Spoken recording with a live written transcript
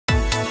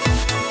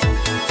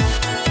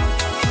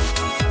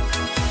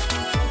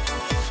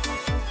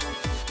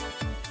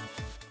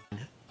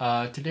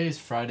Today is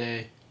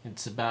Friday.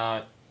 It's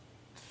about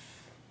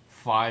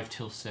 5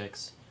 till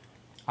 6.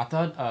 I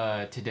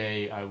thought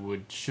today I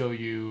would show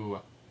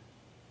you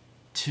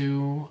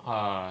 2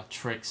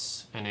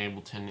 tricks in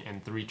Ableton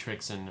and 3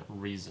 tricks in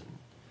Reason.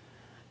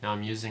 Now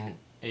I'm using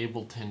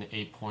Ableton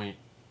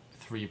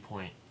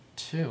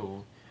 8.3.2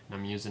 and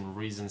I'm using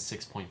Reason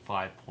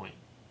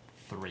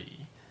 6.5.3.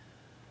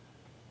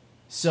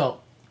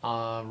 So,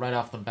 right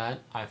off the bat,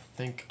 I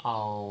think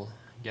I'll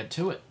get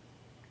to it.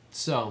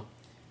 So,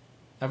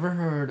 ever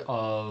heard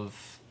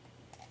of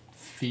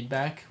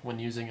feedback when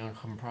using a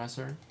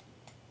compressor?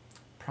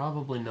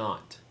 Probably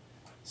not.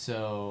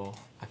 So,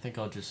 I think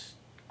I'll just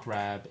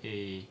grab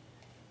a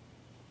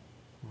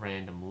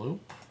random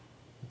loop.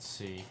 Let's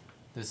see.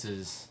 This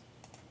is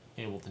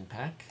Ableton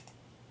Pack.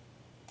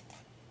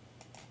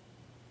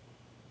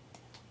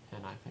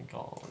 And I think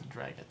I'll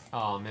drag it.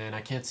 Oh man,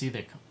 I can't see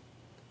the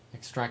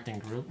extracting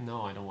group.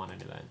 No, I don't want to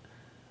do that.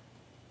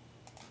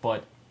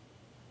 But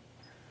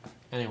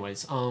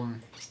anyways, oh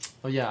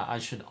yeah, I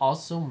should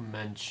also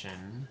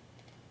mention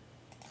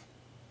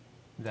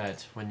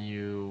that when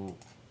you,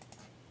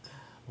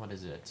 what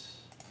is it?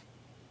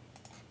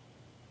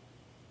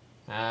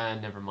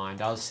 Never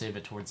mind, I'll save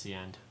it towards the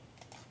end.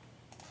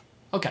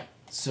 Okay,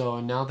 so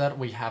now that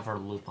we have our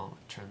loop on,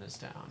 turn this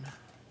down.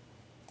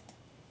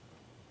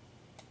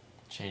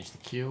 Change the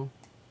Q.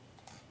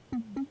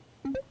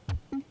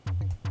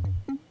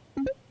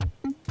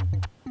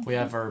 We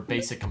have our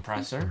basic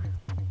compressor.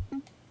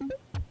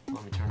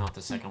 Let me turn off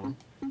the second one.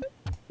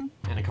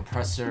 And a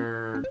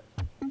compressor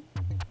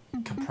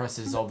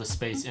compresses all the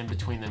space in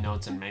between the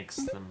notes and makes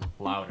them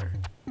louder.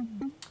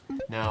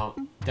 Now,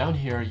 down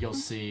here you'll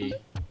see,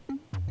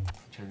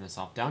 turn this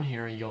off, down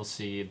here you'll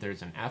see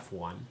there's an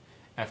F1,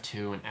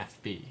 F2, and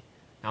FB.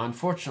 Now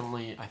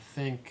unfortunately, I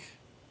think,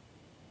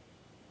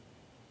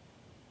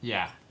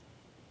 yeah,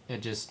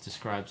 it just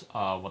describes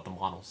what the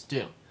models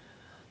do.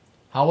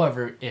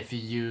 However, if you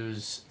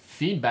use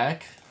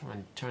feedback,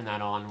 and turn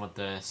that on with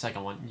the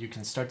second one, you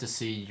can start to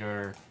see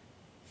your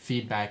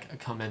feedback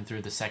come in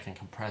through the second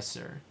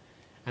compressor.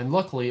 And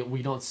luckily,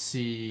 we don't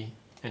see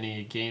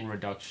any gain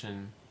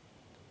reduction,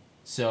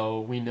 so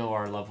we know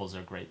our levels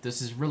are great.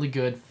 This is really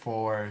good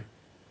for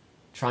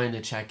trying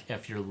to check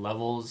if your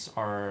levels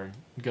are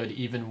good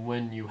even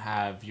when you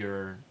have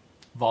your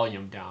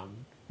volume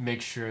down.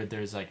 Make sure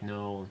there's like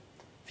no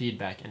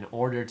feedback. In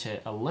order to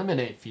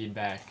eliminate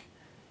feedback,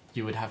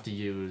 you would have to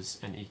use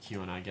an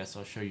EQ, and I guess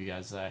I'll show you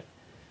guys that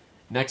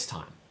next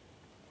time.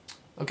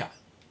 Okay,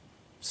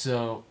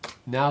 so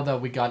now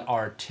that we got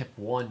our tip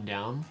 1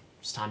 down,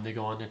 it's time to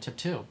go on to tip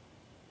 2.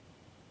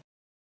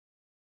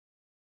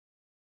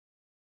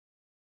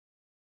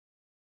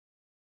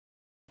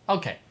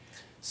 Okay,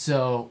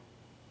 so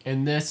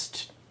in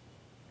this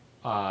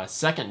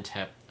second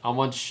tip, I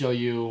want to show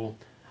you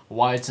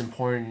why it's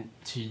important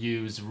to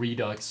use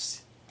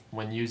Redux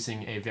when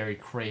using a very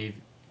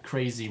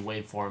crazy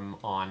waveform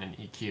on an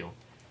EQ.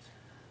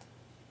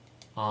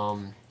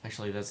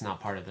 Actually, that's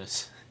not part of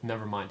this.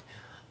 Never mind.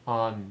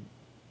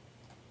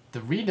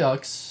 The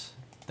Redux,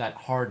 that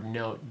hard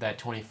note, that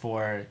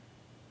 24,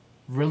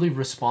 really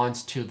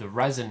responds to the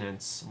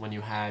resonance when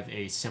you have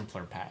a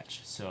simpler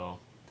patch. So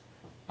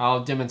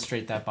I'll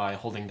demonstrate that by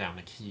holding down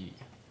a key.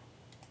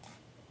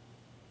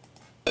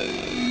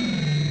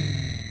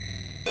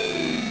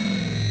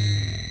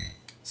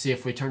 See,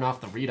 if we turn off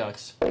the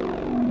Redux,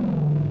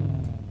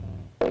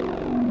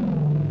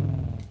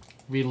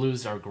 we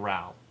lose our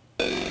growl.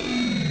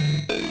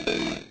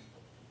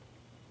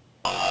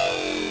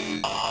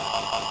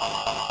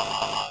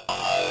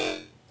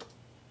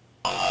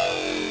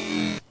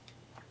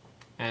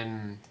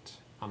 And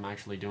I'm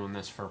actually doing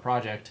this for a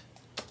project.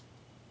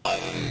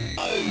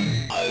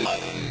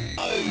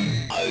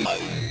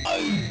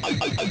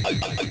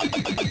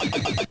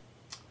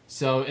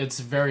 So it's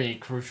very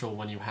crucial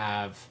when you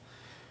have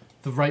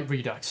the right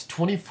Redux.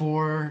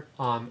 24,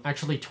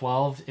 actually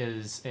 12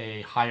 is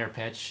a higher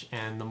pitch,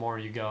 and the more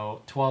you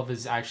go, 12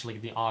 is actually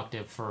the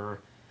octave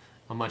for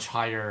a much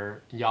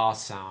higher yaw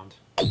sound,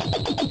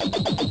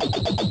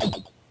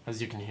 as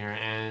you can hear,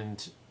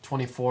 and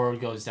 24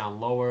 goes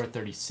down lower,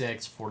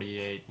 36,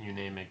 48, you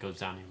name it, goes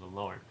down even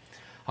lower.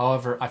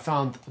 However, I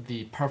found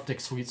the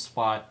perfect sweet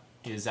spot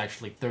is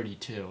actually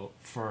 32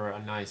 for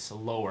a nice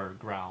lower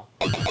growl.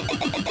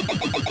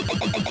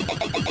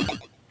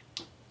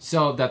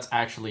 So that's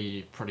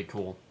actually pretty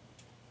cool.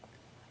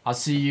 I'll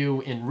see you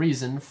in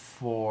Reason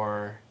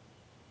for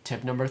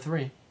tip number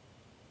 3.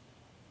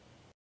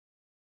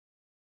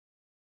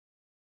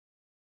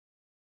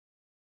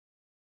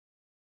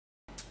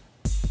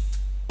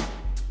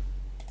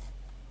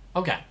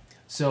 Okay,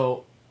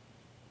 so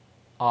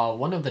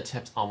one of the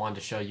tips I wanted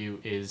to show you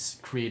is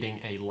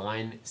creating a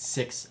line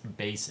 6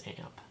 bass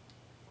amp.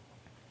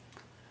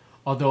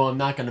 Although I'm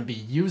not going to be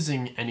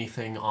using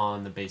anything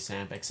on the bass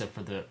amp except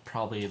for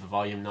probably the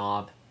volume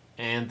knob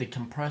and the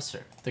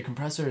compressor. The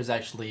compressor is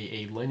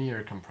actually a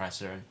linear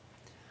compressor,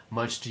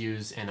 much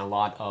used in a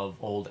lot of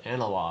old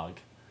analog.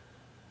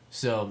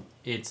 So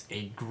it's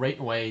a great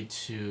way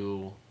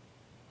to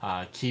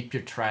keep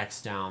your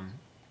tracks down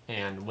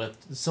and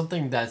with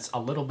something that's a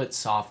little bit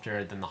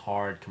softer than the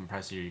hard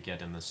compressor you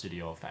get in the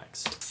studio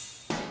effects.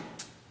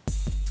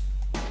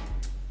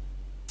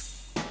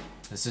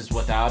 This is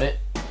without it.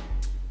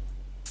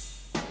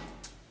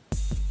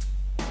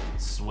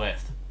 This is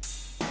with.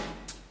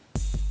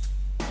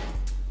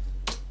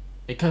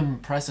 It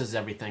compresses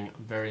everything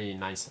very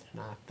nicely, and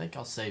I think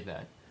I'll save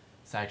that.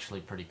 It's actually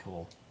pretty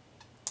cool.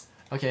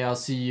 Okay, I'll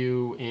see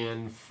you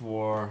in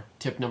for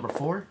tip number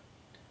 4,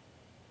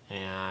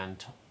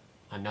 and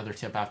another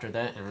tip after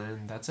that, and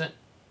then that's it.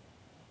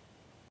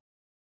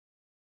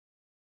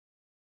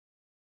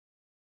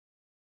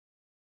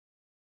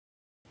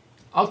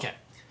 Okay,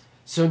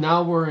 so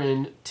now we're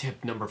in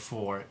tip number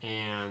 4,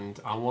 and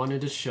I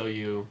wanted to show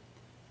you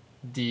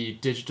the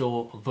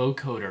Digital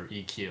Vocoder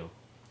EQ.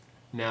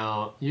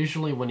 Now,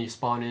 usually when you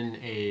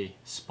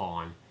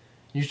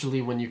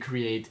usually when you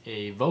create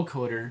a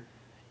vocoder,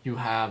 you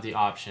have the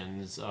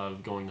options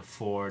of going to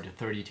 4 to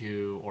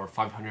 32 or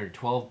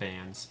 512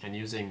 bands and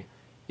using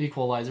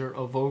equalizer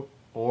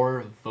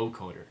or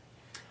vocoder.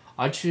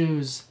 I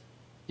choose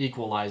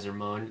equalizer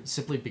mode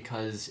simply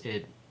because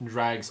it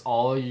drags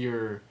all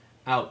your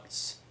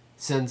outs,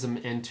 sends them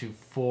into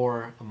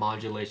 4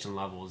 modulation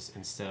levels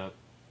instead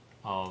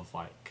of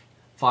like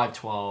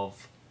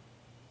 512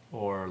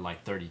 or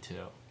like 32.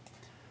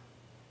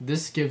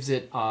 This gives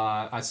it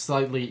a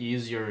slightly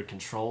easier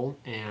control,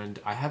 and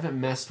I haven't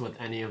messed with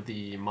any of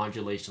the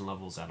modulation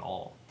levels at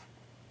all.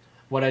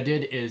 What I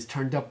did is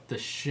turned up the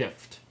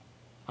shift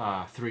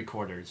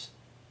 3/4,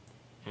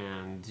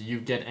 and you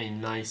get a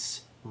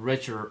nice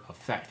richer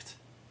effect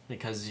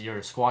because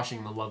you're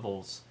squashing the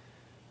levels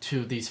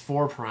to these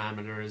 4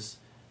 parameters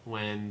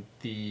when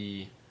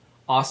the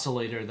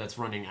oscillator that's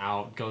running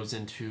out goes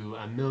into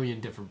a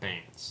million different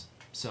bands.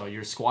 So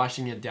you're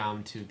squashing it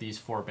down to these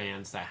 4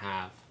 bands that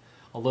have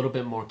a little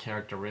bit more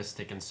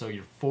characteristic, and so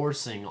you're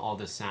forcing all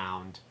the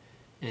sound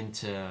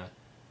into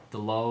the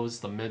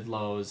lows, the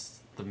mid-lows,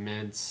 the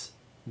mids,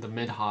 the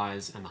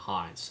mid-highs, and the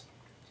highs.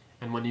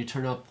 And when you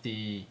turn up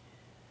the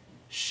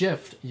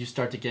shift, you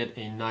start to get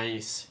a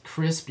nice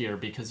crispier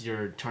because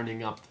you're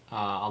turning up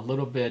a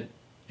little bit,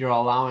 you're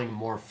allowing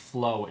more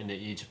flow into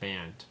each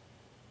band,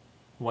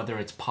 whether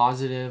it's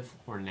positive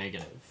or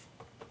negative.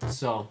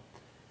 So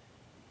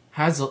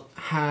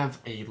have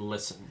a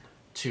listen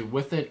to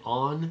with it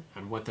on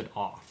and with it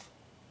off.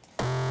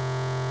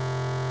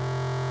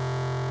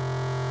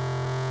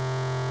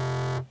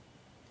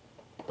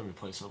 Let me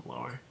play some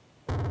lower.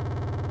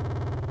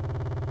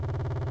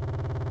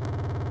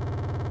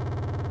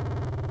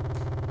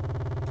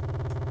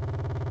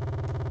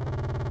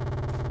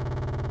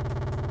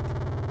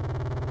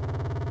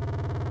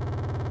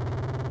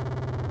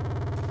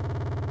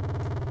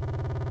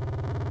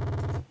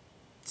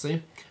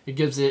 See? It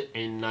gives it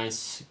a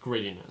nice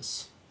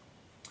grittiness.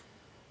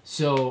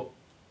 So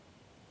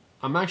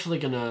I'm actually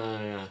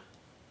gonna,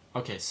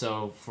 okay,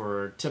 so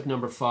for tip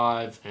number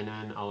 5, and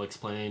then I'll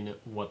explain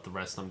what the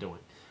rest I'm doing.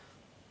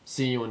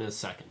 See you in a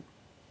second.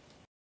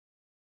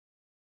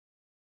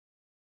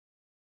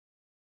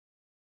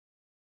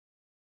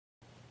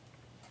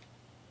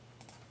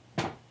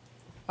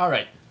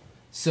 Alright,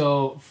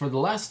 so for the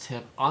last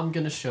tip, I'm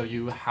gonna show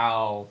you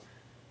how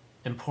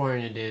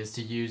important it is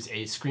to use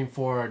a Scream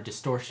 4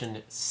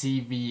 Distortion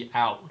CV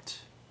out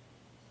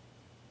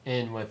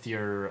in with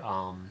your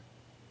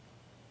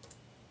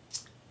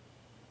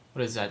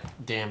what is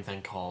that damn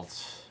thing called?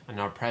 An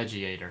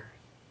arpeggiator.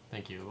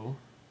 Thank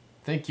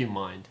you,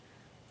 mind.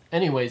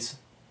 Anyways,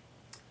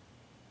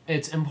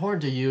 it's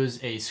important to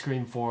use a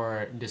Scream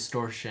 4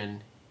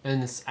 Distortion,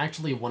 and it's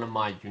actually one of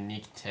my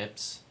unique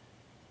tips.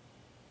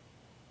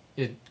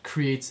 It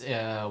creates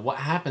what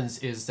happens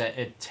is that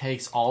it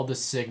takes all the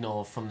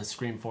signal from the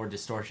Scream 4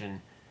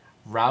 Distortion,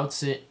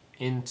 routes it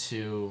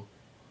into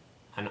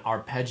an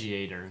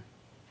arpeggiator,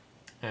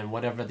 and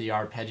whatever the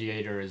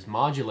arpeggiator is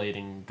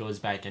modulating goes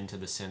back into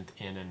the synth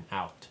in and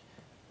out.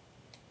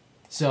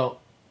 So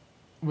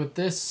with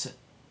this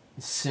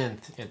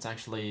synth, it's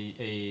actually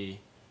a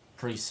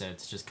preset.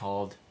 It's just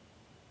called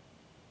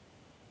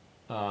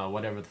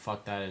whatever the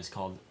fuck that is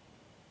called,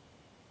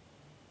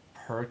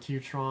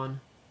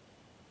 Percutron,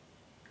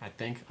 I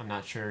think. I'm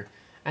not sure.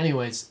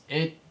 Anyways,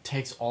 it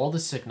takes all the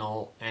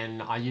signal,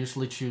 and I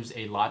usually choose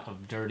a lot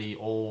of dirty,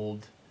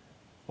 old,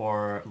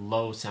 or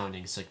low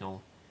sounding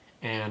signal.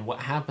 And what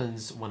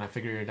happens when I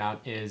figure it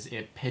out is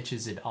it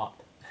pitches it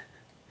up.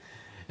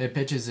 It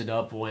pitches it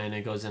up when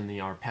it goes in the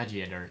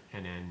arpeggiator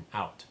and then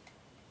out.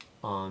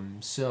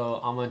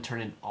 So I'm going to turn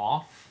it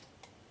off,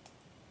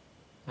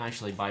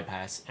 actually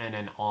bypass, and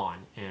then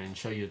on, and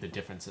show you the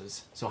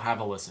differences. So have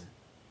a listen.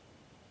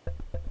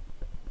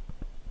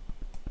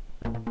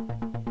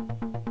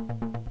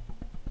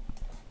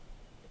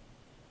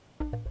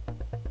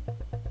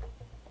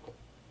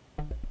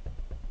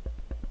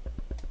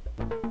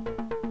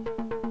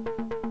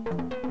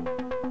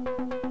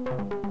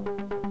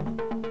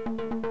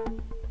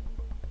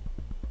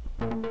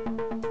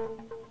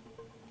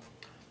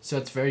 So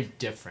it's very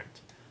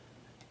different.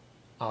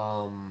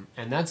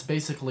 And that's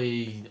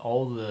basically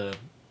all the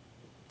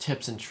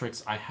tips and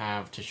tricks I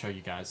have to show you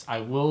guys.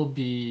 I will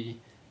be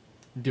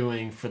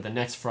doing, for the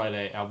next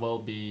Friday, I will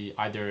be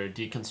either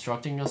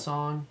deconstructing a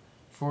song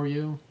for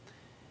you,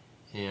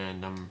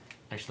 and I'm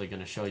actually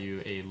going to show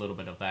you a little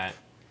bit of that.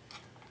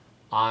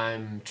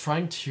 I'm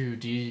trying to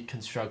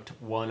deconstruct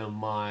one of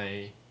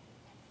my...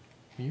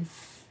 Can you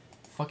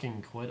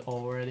fucking quit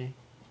already?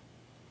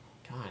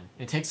 God,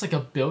 it takes like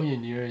 1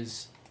 billion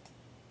years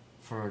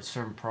for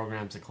certain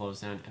programs to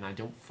close down, and I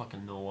don't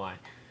fucking know why.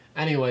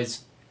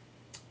 Anyways,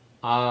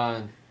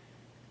 I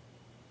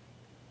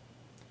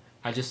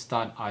just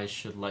thought I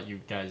should let you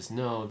guys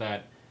know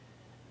that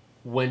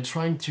when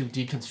trying to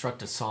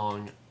deconstruct a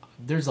song,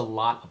 there's a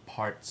lot of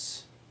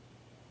parts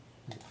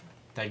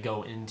that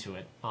go into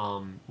it.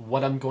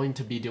 What I'm going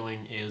to be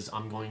doing is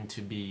I'm going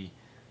to be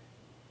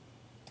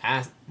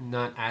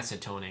not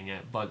acetoning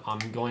it, but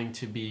I'm going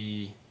to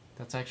be...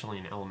 That's actually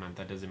an element,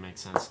 that doesn't make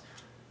sense.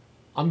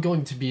 I'm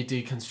going to be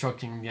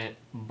deconstructing it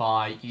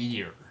by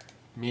ear,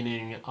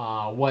 meaning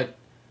what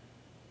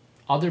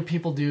other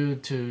people do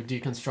to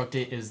deconstruct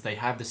it is they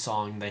have the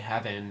song, they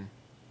have in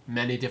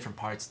many different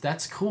parts.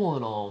 That's cool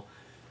and all,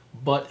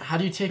 but how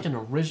do you take an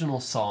original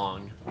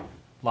song,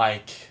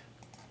 like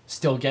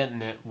Still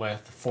Getting It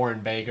with Foreign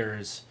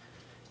Beggars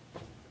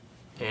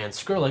and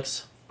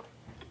Skrillex,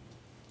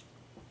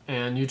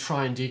 and you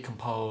try and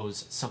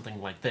decompose something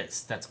like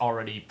this that's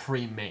already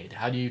pre-made?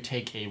 How do you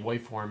take a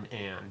waveform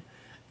and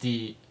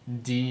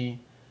deconstruct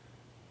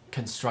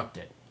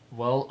it?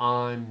 Well,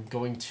 I'm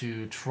going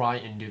to try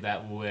and do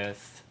that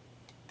with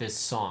this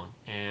song,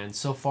 and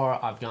so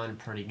far I've gotten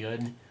pretty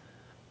good.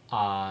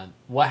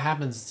 What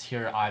happens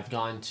here, I've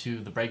gone to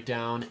the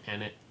breakdown,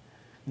 and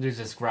there's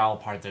this growl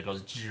part that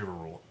goes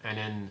zero, and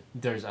then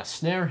there's a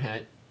snare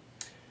hit.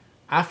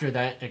 After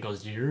that, it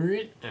goes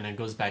and it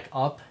goes back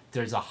up.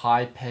 There's a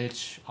high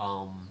pitch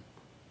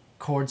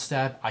chord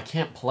stab. I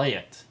can't play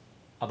it,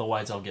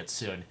 otherwise I'll get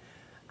sued.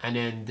 And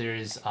then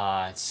there's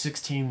a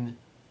 16-bit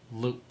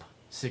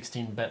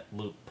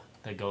loop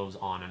that goes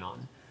on and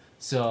on.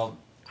 So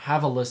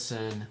have a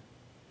listen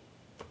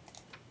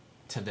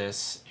to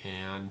this,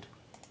 and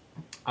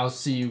I'll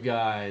see you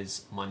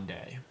guys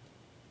Monday.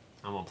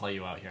 I'm gonna play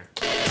you out here.